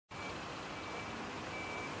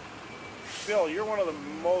Bill, you're one of the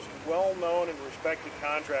most well-known and respected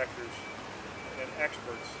contractors and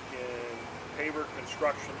experts in paver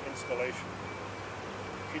construction installation.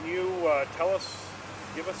 Can you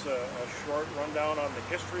give us a short rundown on the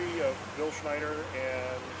history of Bill Schneider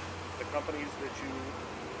and the companies that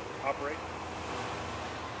you operate?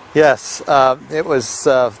 Yes, it was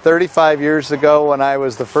 35 years ago when I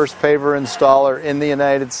was the first paver installer in the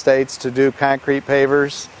United States to do concrete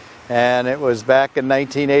pavers, and it was back in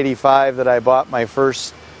 1985 that I bought my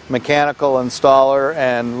first mechanical installer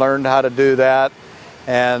and learned how to do that.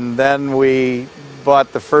 And then we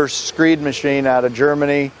bought the first screed machine out of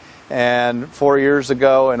Germany and 4 years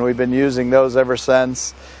ago, and we've been using those ever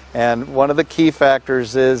since. And one of the key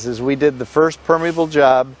factors is we did the first permeable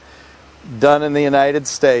job done in the United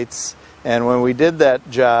States, and when we did that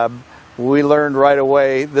job we learned right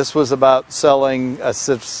away this was about selling a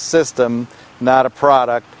system, not a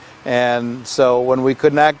product. And so when we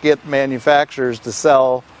could not get manufacturers to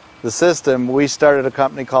sell the system, we started a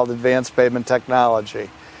company called Advanced Pavement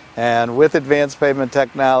Technology. And with Advanced Pavement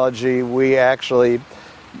Technology we actually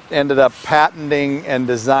ended up patenting and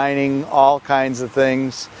designing all kinds of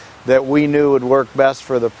things that we knew would work best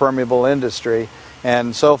for the permeable industry.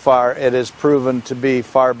 And so far it has proven to be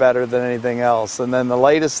far better than anything else. And then the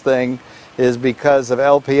latest thing is because of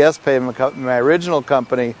LPS Pavement Company, my original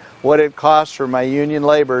company, what it cost for my union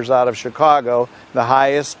laborers out of Chicago, the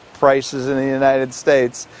highest prices in the United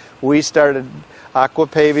States, we started aqua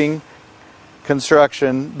paving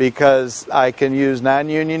construction because I can use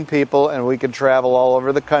non-union people and we can travel all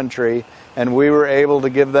over the country, and we were able to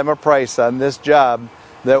give them a price on this job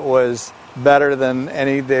that was better than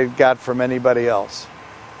any they got from anybody else.